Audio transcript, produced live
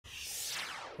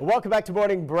Welcome back to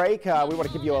Morning Break. We want to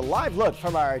give you a live look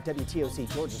from our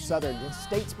WTOC Georgia Southern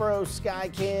Statesboro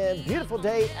Skycam. Beautiful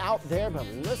day out there, but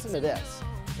listen to this.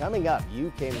 Coming up,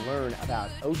 you can learn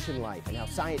about ocean life and how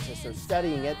scientists are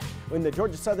studying it when the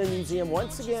Georgia Southern Museum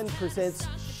once again presents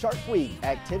Shark Week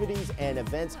activities and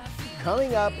events.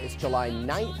 Coming up, it's July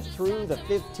 9th through the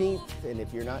 15th, and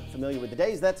if you're not familiar with the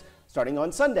days, that's starting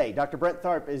on Sunday. Dr. Brent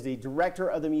Tharp is the director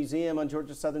of the museum on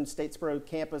Georgia Southern Statesboro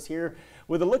campus here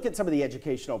with a look at some of the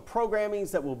educational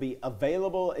programmings that will be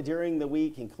available during the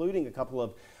week, including a couple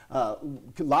of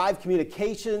live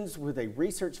communications with a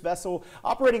research vessel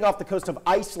operating off the coast of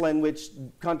Iceland, which,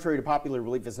 contrary to popular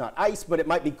belief, is not ice, but it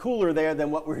might be cooler there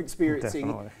than what we're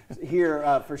experiencing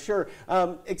here for sure.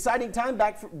 Exciting time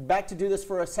back to do this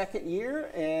for a second year,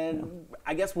 and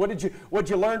I guess what did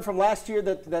you learn from last year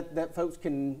that folks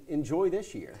can enjoy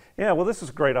this year? Yeah, well, this is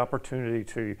a great opportunity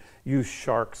to use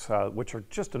sharks, which are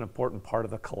just an important part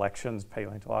of the collections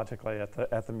paleontologically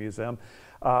at the museum,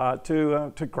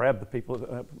 to grab the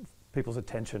people's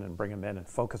attention and bring them in and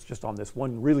focus just on this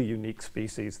one really unique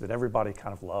species that everybody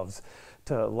kind of loves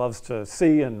to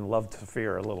see and love to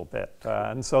fear a little bit.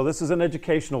 And so this is an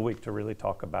educational week to really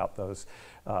talk about those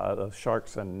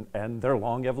sharks and their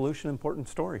long evolution important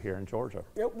story here in Georgia.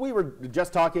 Yeah, we were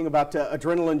just talking about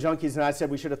adrenaline junkies, and I said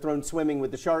we should have thrown swimming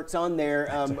with the sharks on there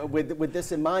with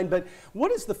this in mind. But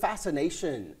what is the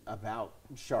fascination about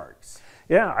sharks?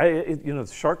 Yeah,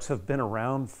 sharks have been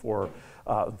around for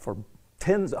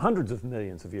hundreds of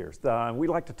millions of years. We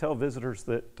like to tell visitors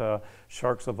that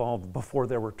sharks evolved before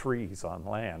there were trees on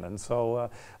land, and so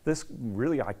this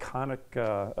really iconic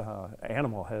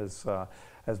animal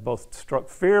has both struck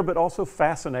fear but also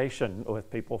fascination with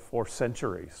people for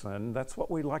centuries, and that's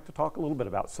what we'd like to talk a little bit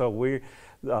about. So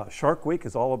Shark Week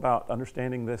is all about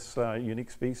understanding this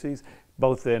unique species,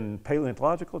 both in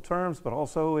paleontological terms, but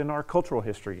also in our cultural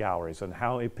history galleries and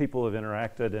how people have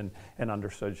interacted and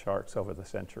understood sharks over the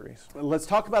centuries. Let's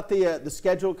talk about the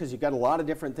schedule, because you've got a lot of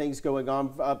different things going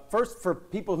on. First, for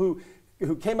people who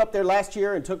came up there last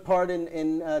year and took part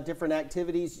in different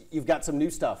activities, you've got some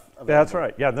new stuff available. That's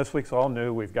right. Yeah, this week's all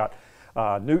new. We've got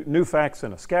new facts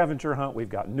in a scavenger hunt. We've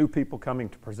got new people coming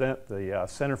to present. The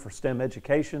Center for STEM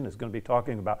Education is going to be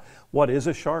talking about what is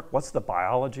a shark, what's the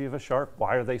biology of a shark,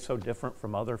 why are they so different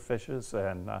from other fishes,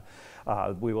 and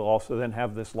we will also then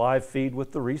have this live feed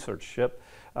with the research ship.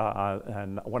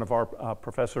 And one of our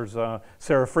professors,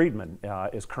 Sarah Friedman,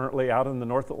 is currently out in the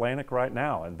North Atlantic right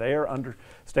now, and they are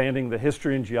understanding the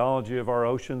history and geology of our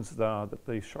oceans that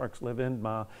the sharks live in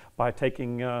by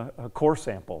taking core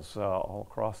samples all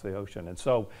across the ocean. And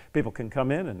so people can come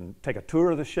in and take a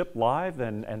tour of the ship live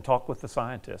and talk with the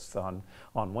scientists on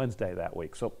Wednesday that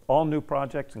week. So all new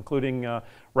projects, including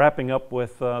wrapping up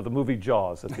with the movie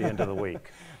Jaws at the end of the week.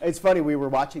 It's funny, we were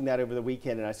watching that over the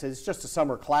weekend, and I said, it's just a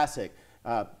summer classic.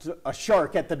 A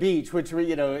shark at the beach, which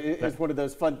is one of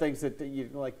those fun things that you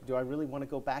like, do I really want to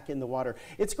go back in the water?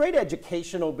 It's great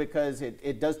educational because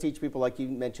it does teach people, like you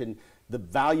mentioned, the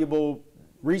valuable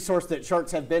resource that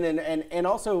sharks have been and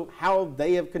also how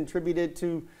they have contributed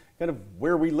to kind of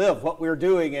where we live, what we're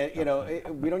doing.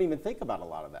 We don't even think about a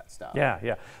lot of that stuff.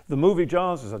 Yeah. The movie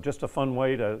Jaws is just a fun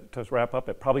way to wrap up.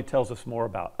 It probably tells us more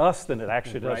about us than it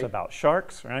actually does about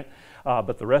sharks, right?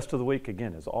 But the rest of the week,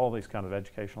 again, is all these kind of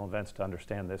educational events to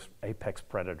understand this apex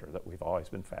predator that we've always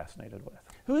been fascinated with.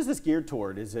 Who is this geared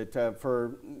toward? Is it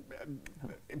for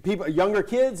people, younger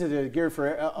kids? Is it geared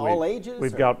for all ages?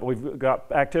 We've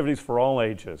got activities for all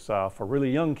ages. For really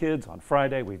young kids, on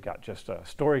Friday, we've got just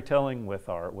storytelling with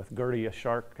Gertie, a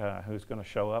shark, who's going to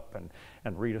show up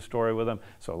and read a story with them.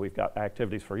 So we've got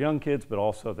activities for young kids, but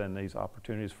also then these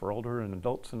opportunities for older and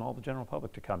adults and all the general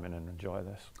public to come in and enjoy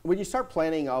this. When you start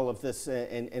planning all of this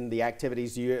and the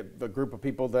activities, do you have a group of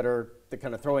people that are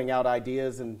kind of throwing out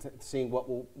ideas and seeing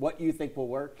what you think will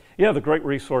work? Yeah, the great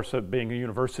resource of being a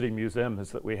university museum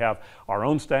is that we have our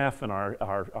own staff and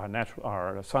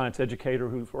our science educator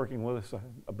who's working with us,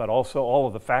 but also all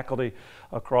of the faculty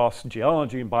across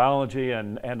geology and biology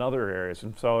and other areas.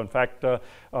 And so, in fact,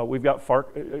 we've got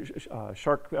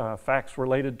shark facts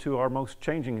related to our most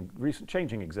recent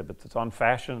changing exhibits. It's on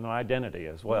fashion and identity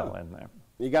as well in there.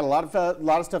 You got a lot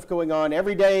of stuff going on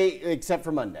every day except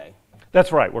for Monday.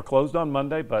 That's right. We're closed on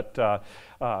Monday, but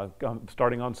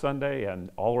starting on Sunday and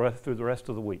through the rest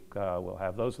of the week, we'll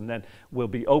have those. And then we'll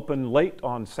be open late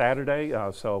on Saturday,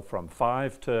 so from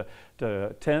 5 to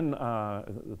 10,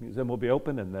 the museum will be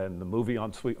open, and then the movie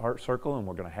on Sweetheart Circle, and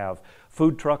we're going to have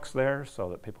food trucks there so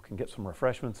that people can get some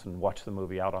refreshments and watch the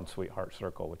movie out on Sweetheart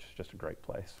Circle, which is just a great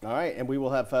place. All right, and we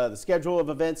will have the schedule of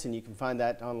events, and you can find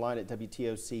that online at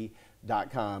WTOC Dr.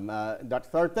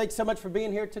 Tharp, thanks so much for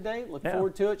being here today. Look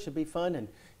forward to it. Should be fun. And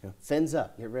fins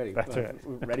up. Get ready. That's right.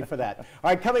 Ready for that. All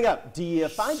right, coming up, do you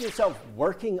find yourself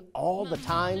working all the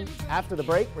time? After the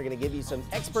break, we're going to give you some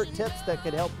expert tips that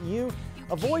could help you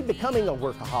avoid becoming a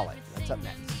workaholic. That's up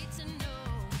next.